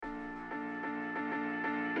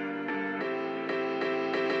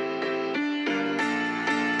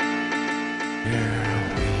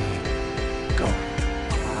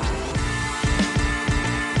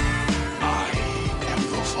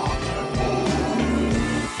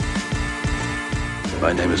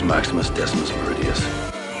My name is Maximus Decimus Meridius.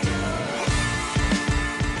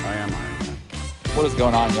 I am Iron Man. What is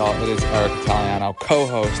going on, y'all? It is Eric Italiano,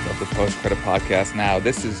 co-host of the Post Credit Podcast. Now,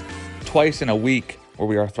 this is twice in a week where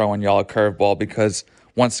we are throwing y'all a curveball because,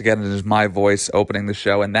 once again, it is my voice opening the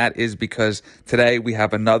show, and that is because today we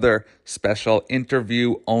have another special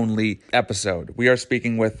interview-only episode. We are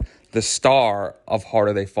speaking with the star of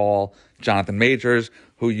Harder They Fall, Jonathan Majors,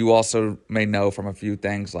 who you also may know from a few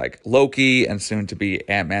things like Loki and soon to be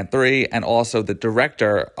Ant-Man 3, and also the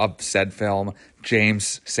director of said film,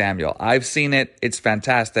 James Samuel. I've seen it. It's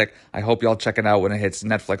fantastic. I hope y'all check it out when it hits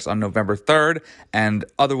Netflix on November 3rd. And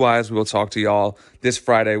otherwise, we will talk to y'all this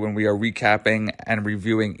Friday when we are recapping and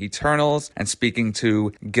reviewing Eternals and speaking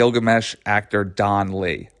to Gilgamesh actor Don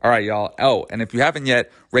Lee. All right, y'all. Oh, and if you haven't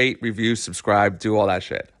yet, rate, review, subscribe, do all that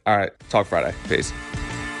shit. All right, talk Friday. Peace.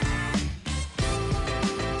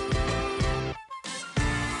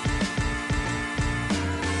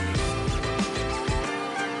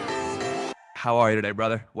 How are you today,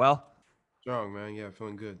 brother? Well? Strong, man. Yeah,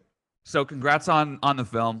 feeling good. So congrats on the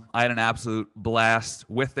film. I had an absolute blast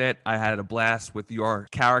with it. I had a blast with your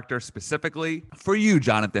character specifically. For you,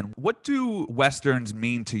 Jonathan, what do Westerns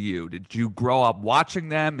mean to you? Did you grow up watching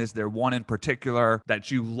them? Is there one in particular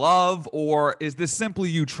that you love? Or is this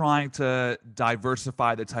simply you trying to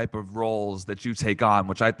diversify the type of roles that you take on,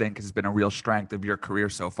 which I think has been a real strength of your career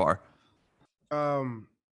so far?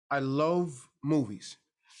 I love movies.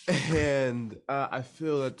 And I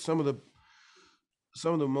feel that some of the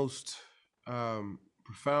most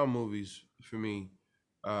profound movies for me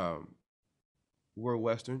were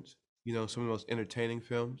westerns. You know, some of the most entertaining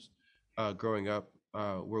films growing up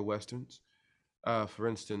were westerns. For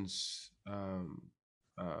instance,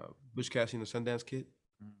 Butch Cassidy and the Sundance Kid.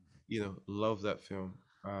 You know, love that film.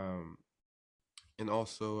 And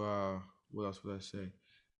also, what else would I say?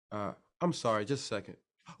 I'm sorry, just a second.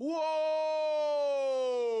 Whoa!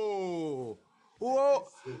 Whoa!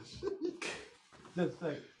 Just a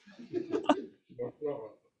second.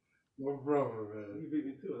 My brother, man. You beat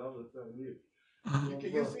me to it. I was telling you.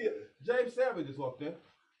 You see it? James Savage just walked in.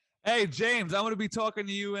 Hey, James, I'm going to be talking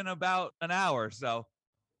to you in about an hour, so.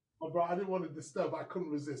 Oh, bro, I didn't want to disturb. I couldn't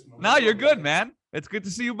resist, man. No, you're good, man. It's good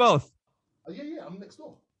to see you both. Yeah, I'm next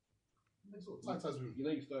door. Tata's room. You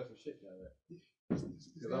know you started some shit like that.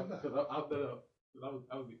 Because I've done it. I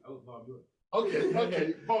was not doing it. Okay.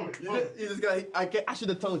 Vomit. You just got. I should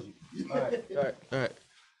have told you. All right.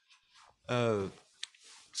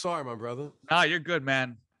 Sorry, my brother. No, you're good,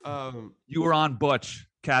 man. You were on Butch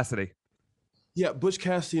Cassidy. Yeah, Butch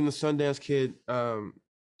Cassidy and the Sundance Kid.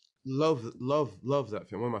 Love that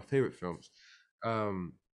film. One of my favorite films.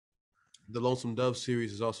 The Lonesome Dove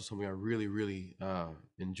series is also something I really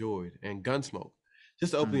enjoyed. And Gunsmoke,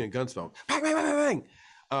 just the opening of Gunsmoke, bang bang bang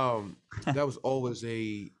bang. That was always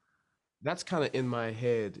that's kind of in my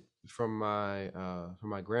head from my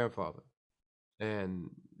grandfather,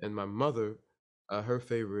 and my mother. Her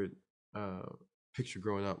favorite picture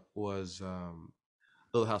growing up was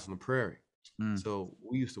Little House on the Prairie. So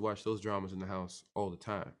we used to watch those dramas in the house all the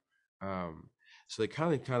time. So they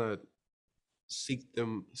kind of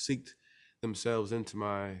seeked themselves into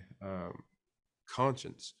my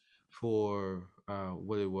conscience for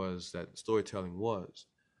what it was that storytelling was.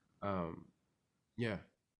 Yeah.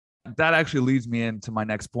 That actually leads me into my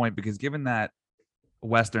next point, because given that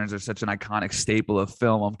Westerns are such an iconic staple of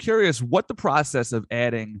film, I'm curious what the process of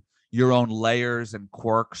adding your own layers and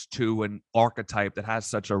quirks to an archetype that has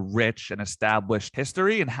such a rich and established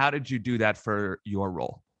history, and how did you do that for your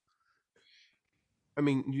role? I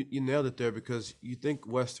mean, you nailed it there, because you think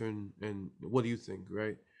Western, and what do you think,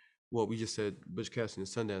 right? Well, we just said Butch Cassidy and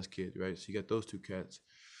the Sundance Kid, right? So you got those two cats,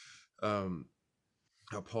 Paul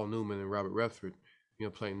Newman and Robert Redford, you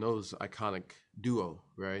know, playing those iconic duo,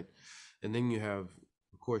 right? And then you have,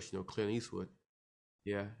 of course, you know, Clint Eastwood,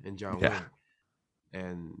 yeah, and John Wayne.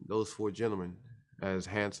 And those four gentlemen, as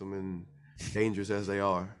handsome and dangerous as they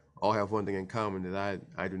are, all have one thing in common that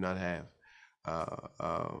I do not have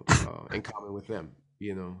in common with them,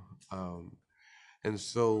 you know. And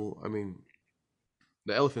so, I mean,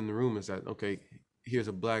 the elephant in the room is that, okay, here's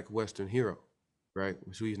a black Western hero, right,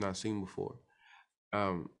 which we've not seen before.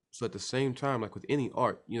 So at the same time, like with any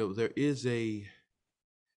art, you know, there's a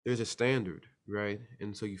standard, right?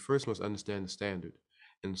 And so you first must understand the standard.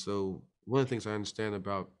 And so one of the things I understand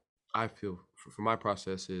about, I feel for my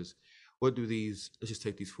process is, what do these, let's just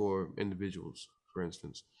take these four individuals, for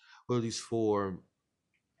instance, what do these four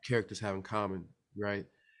characters have in common, right?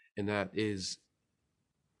 And that is,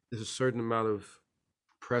 there's a certain amount of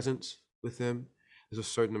presence with them. There's a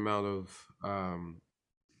certain amount of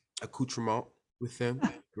accoutrement with them,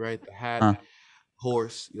 right? The hat,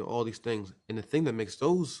 horse, all these things. And the thing that makes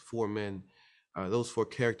those four men, those four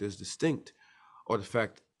characters distinct, or the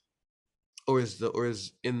fact, or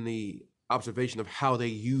is in the observation of how they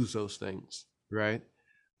use those things, right?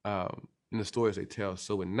 In the stories they tell.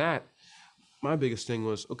 So in that, my biggest thing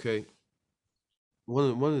was, okay, one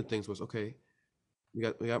of the things was, okay, we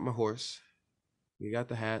got my horse, we got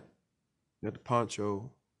the hat, we got the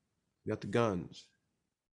poncho, we got the guns.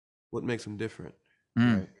 What makes them different,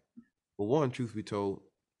 right? Well, one, truth be told,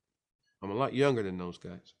 I'm a lot younger than those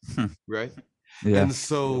guys, right? Yeah. And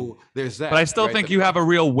so there's that. But I still right? think you have a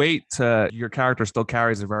real weight to your character. Still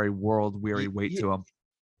carries a very world-weary weight to him.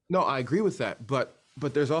 No, I agree with that. But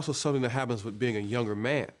there's also something that happens with being a younger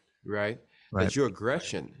man, right? That your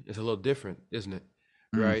aggression is a little different, isn't it?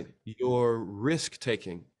 Right? Your risk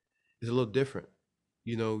taking is a little different.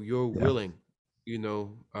 You're willing,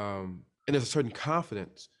 and there's a certain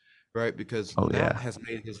confidence, right? Because Nat has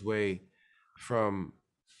made his way from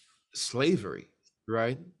slavery,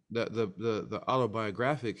 right? The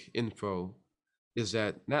autobiographic info is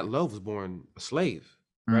that Nat Love was born a slave,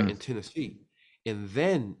 right, in Tennessee, and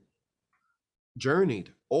then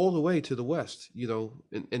journeyed all the way to the West, in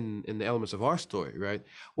the elements of our story, right?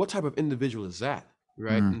 What type of individual is that,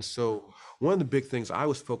 right? And so one of the big things I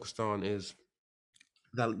was focused on is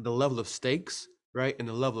that the level of stakes, right, and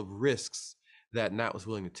the level of risks that Nat was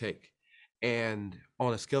willing to take. And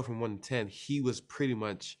on a scale from 1 to 10, he was pretty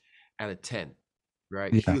much at a 10,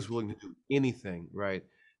 right? He was willing to do anything, right,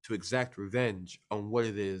 to exact revenge on what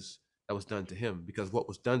it is that was done to him, because what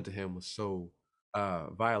was done to him was so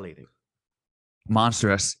violating.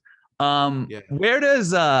 Monstrous. Where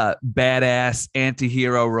does badass,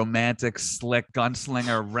 anti-hero, romantic, slick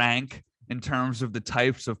gunslinger rank in terms of the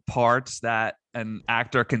types of parts that an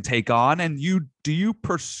actor can take on? And do you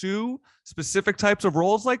pursue specific types of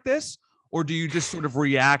roles like this, or do you just sort of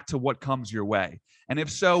react to what comes your way? And if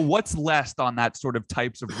so, what's left on that sort of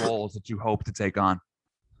types of roles that you hope to take on?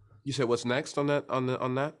 You said what's next on that?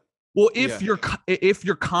 On that? Well, if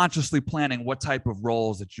you're consciously planning what type of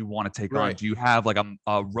roles that you want to take on, do you have like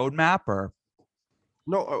a roadmap or?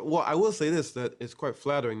 No, well, I will say this, that it's quite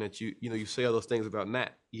flattering that you say all those things about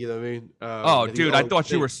Nat. You know what I mean? Oh, dude, I thought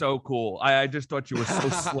you were so cool. I just thought you were so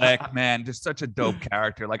slick, man. Just such a dope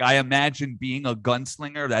character. Like, I imagine being a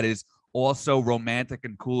gunslinger that is also romantic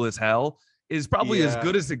and cool as hell is probably as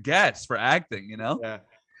good as it gets for acting, Yeah,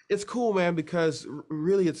 it's cool, man, because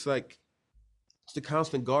really it's like, it's the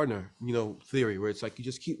constant gardener, theory, where it's like you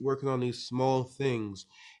just keep working on these small things,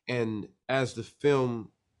 and as the film,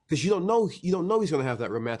 because you don't know he's going to have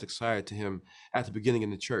that romantic side to him at the beginning in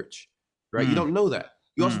the church, right? You don't know that.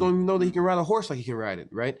 You also don't even know that he can ride a horse like he can ride it,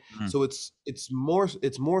 right? So it's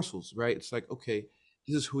morsels, right? It's like, okay,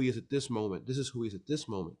 this is who he is at this moment. This is who he is at this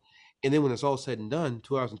moment. And then when it's all said and done,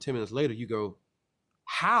 2 hours and 10 minutes later, you go,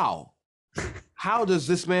 how? How does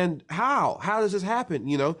this man, how does this happen?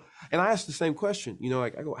 And I ask the same question, I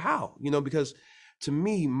go, how? Because to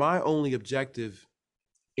me, my only objective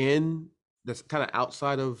that's kind of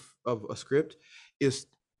outside of a script is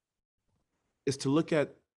to look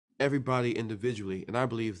at everybody individually. And I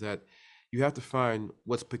believe that you have to find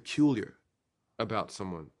what's peculiar about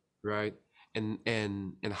someone, right? And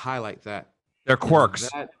highlight that. Their quirks.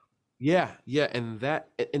 And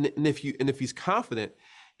if he's confident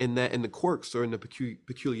in that, in the quirks or in the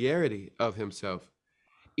peculiarity of himself,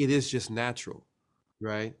 it is just natural,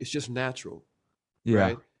 right? It's just natural,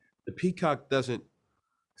 right? The peacock doesn't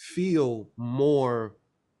feel more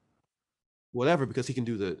whatever because he can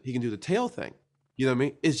do the tail thing. You know what I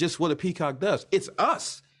mean? It's just what a peacock does. It's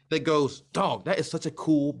us that goes, dog, that is such a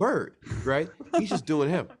cool bird, right? He's just doing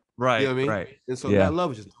him. Right. You know what I mean? Right. And so that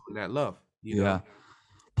love is just doing that love. You know?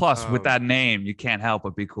 Plus, with that name, you can't help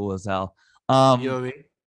but be cool as hell. You know what I mean?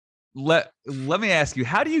 Let me ask you,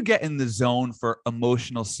 how do you get in the zone for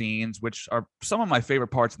emotional scenes, which are some of my favorite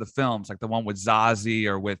parts of the films, like the one with Zazie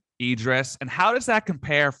or with Idris? And how does that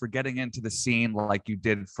compare for getting into the scene like you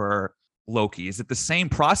did for Loki? Is it the same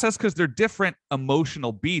process? Because they're different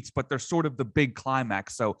emotional beats, but they're sort of the big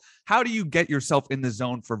climax. So how do you get yourself in the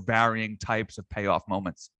zone for varying types of payoff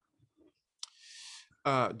moments?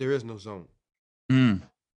 There is no zone.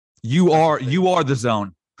 You are the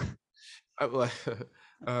zone. I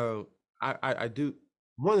do.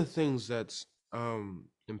 One of the things that's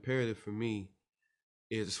imperative for me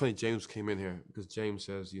is, it's funny, James came in here because James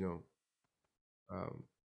says,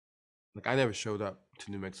 like, I never showed up to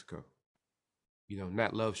New Mexico.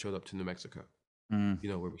 Nat Love showed up to New Mexico, where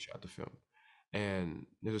we shot the film. And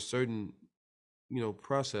there's a certain,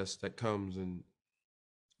 process that comes, and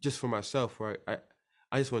just for myself, where I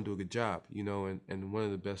just want to do a good job, and one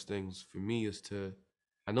of the best things for me is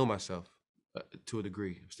I know myself. to a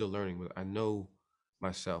degree. I'm still learning, but I know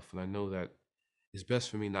myself, and I know that it's best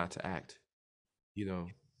for me not to act. You know,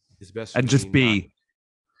 it's best for And me just not. be.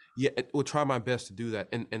 Yeah, will try my best to do that.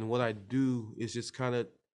 And what I do is just kind of,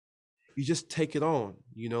 you just take it on.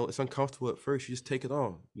 You know, it's uncomfortable at first. You just take it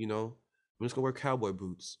on. You know, I'm just gonna wear cowboy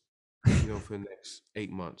boots. You know, for the next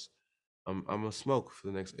 8 months. I'm gonna smoke for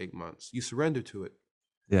the next 8 months. You surrender to it.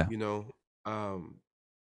 Yeah. You know, um,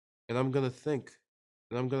 and I'm gonna think,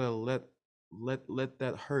 and I'm gonna let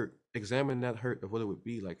that hurt, examine that hurt of what it would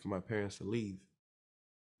be like for my parents to leave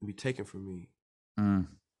and be taken from me. Mm.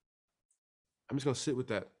 I'm just gonna sit with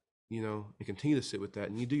that, you know, and continue to sit with that.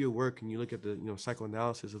 And you do your work and you look at the, you know,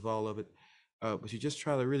 psychoanalysis of all of it, but you just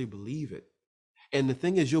try to really believe it. And the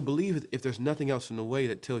thing is, you'll believe it if there's nothing else in the way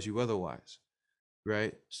that tells you otherwise,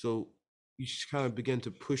 right? So you just kind of begin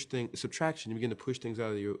to push things, subtraction. You begin to push things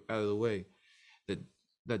out of the way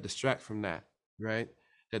that distract from that, right?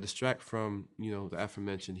 That distract from, you know, the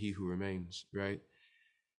aforementioned "He Who Remains," right?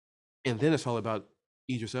 And then it's all about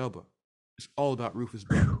Idris Elba. It's all about Rufus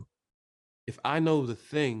Buck. If I know the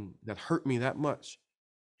thing that hurt me that much,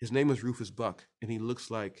 his name is Rufus Buck, and he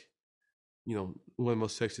looks like, you know, one of the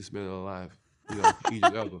most sexiest men alive. You know,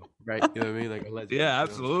 Idris Elba, right? You know what I mean? Like a legend. Yeah, you know?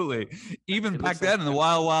 absolutely. Even It back looks like then in the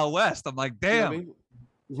Wild Wild West, I'm like, You know what I damn. mean?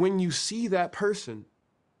 When you see that person,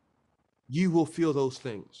 you will feel those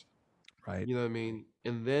things. Right. You know what I mean?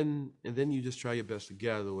 And then you just try your best to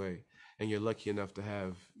get out of the way. And you're lucky enough to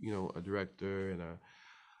have, you know, a director and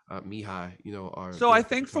a Mihai, you know, our So I director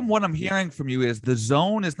think of from what I'm photography. hearing from you is the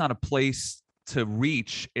zone is not a place to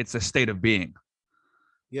reach, it's a state of being.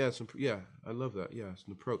 Yeah, I love that. Yeah, it's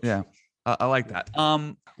an approach. Yeah. I like Yeah.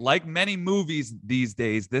 that. Like many movies these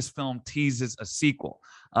days, this film teases a sequel.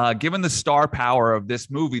 Given the star power of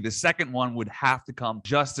this movie, the second one would have to come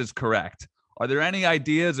just as correct. Are there any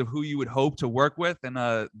ideas of who you would hope to work with in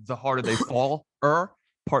The Harder They Fall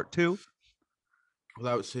Part 2?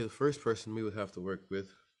 Well, I would say the first person we would have to work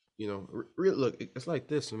with, you know, real look, it's like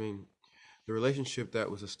this. I mean, the relationship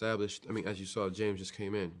that was established, I mean, as you saw, James just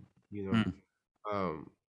came in, you know, Mm.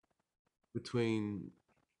 between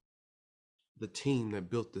the team that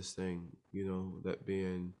built this thing, you know, that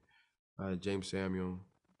being James Samuel,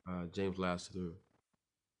 James Lasseter,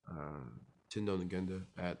 Tindo Ngenda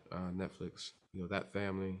at Netflix, you know, that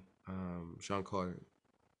family, Sean Carter,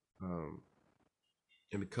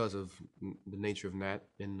 and because of the nature of Nat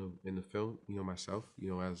in the film, you know, myself, you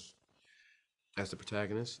know, as the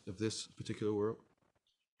protagonist of this particular world,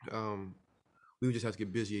 we would just have to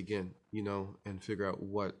get busy again, you know, and figure out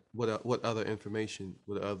what other information,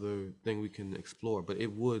 what other thing we can explore. But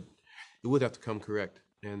it would have to come correct.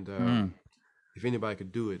 And if anybody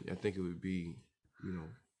could do it, I think it would be, you know,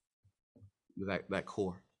 that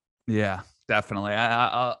core. Yeah, definitely.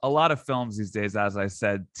 A lot of films these days, as I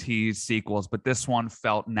said, tease sequels, but this one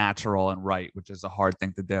felt natural and right, which is a hard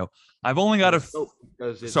thing to do. I've only got And it's dope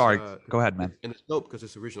because it's Sorry, go ahead, man. And it's dope because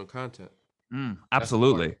it's original content.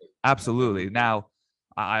 Absolutely. Absolutely. Really Now,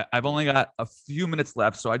 I've only got a few minutes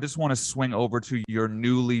left, so I just want to swing over to your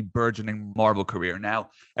newly burgeoning Marvel career. Now,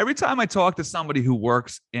 every time I talk to somebody who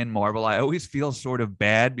works in Marvel, I always feel sort of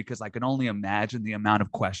bad because I can only imagine the amount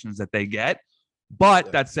of questions that they get. But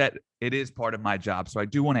Yeah. that said, it is part of my job. So I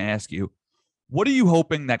do want to ask you, what are you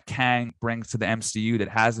hoping that Kang brings to the MCU that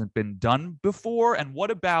hasn't been done before? And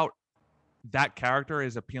what about that character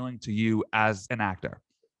is appealing to you as an actor?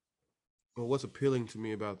 Well, what's appealing to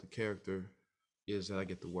me about the character is that I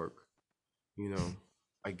get to work. You know,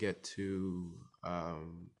 I get to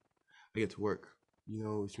work. You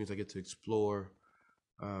know, which means I get to explore.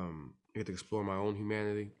 I get to explore my own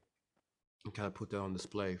humanity and kind of put that on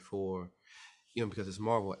display for, you know, because it's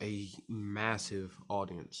Marvel, a massive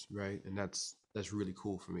audience, right? And that's really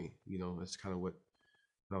cool for me. You know, that's kind of what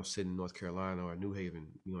when I was sitting in North Carolina or New Haven,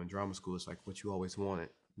 you know, in drama school, it's like what you always wanted,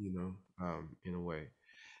 you know, in a way.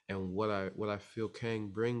 And what I feel Kang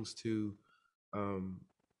brings to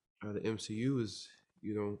the MCU is,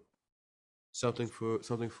 you know, something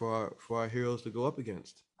for our heroes to go up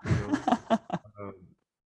against, you know,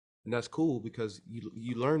 and that's cool because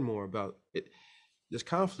you learn more about it. There's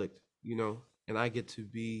conflict, you know, and I get to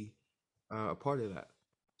be a part of that.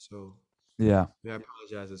 So Yeah. I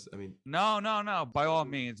apologize. I mean, No. By all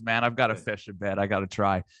means, man. I've got to yeah. fish a bit. I got to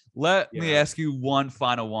try. Let me Yeah. ask you one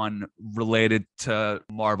final one related to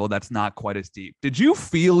Marvel that's not quite as deep. Did you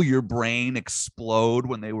feel your brain explode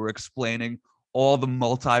when they were explaining all the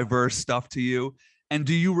multiverse stuff to you? And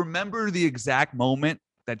do you remember the exact moment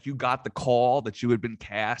that you got the call that you had been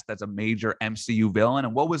cast as a major MCU villain?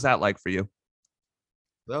 And what was that like for you?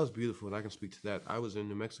 That was beautiful, and I can speak to that. I was in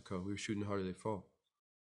New Mexico. We were shooting Harder They Fall,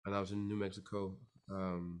 and I was in New Mexico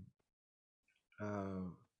Uh,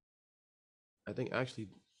 I think actually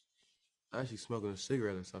smoking a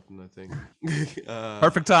cigarette or something. I think.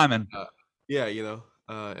 Perfect timing. Yeah,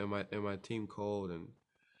 and my team called, and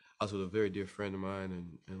I was with a very dear friend of mine,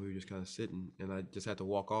 and we were just kind of sitting, and I just had to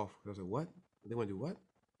walk off. I was like, "What? They want to do what?"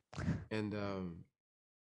 And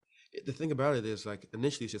the thing about it is, like,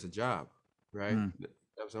 initially it's just a job, right? Mm.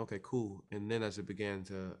 I was like, okay, cool. And then as it began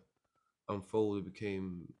to unfold, it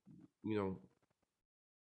became, you know,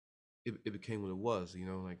 it became what it was,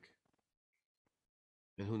 like,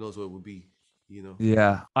 and who knows what it would be.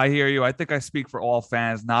 Yeah, I hear you. I think I speak for all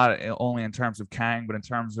fans, not only in terms of Kang, but in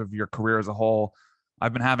terms of your career as a whole.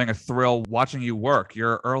 I've been having a thrill watching you work.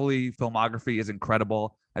 Your early filmography is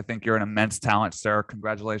incredible. I think you're an immense talent, sir.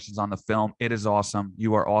 Congratulations on the film. It is awesome.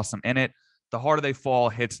 You are awesome in it. The Harder They Fall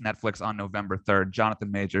hits Netflix on November 3rd. Jonathan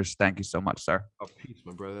Majors, thank you so much, sir. Oh, peace,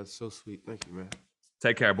 my brother. That's so sweet. Thank you, man.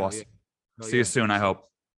 Take care, Hell boss. yeah. Hell See you yeah. soon, I Peace out. hope.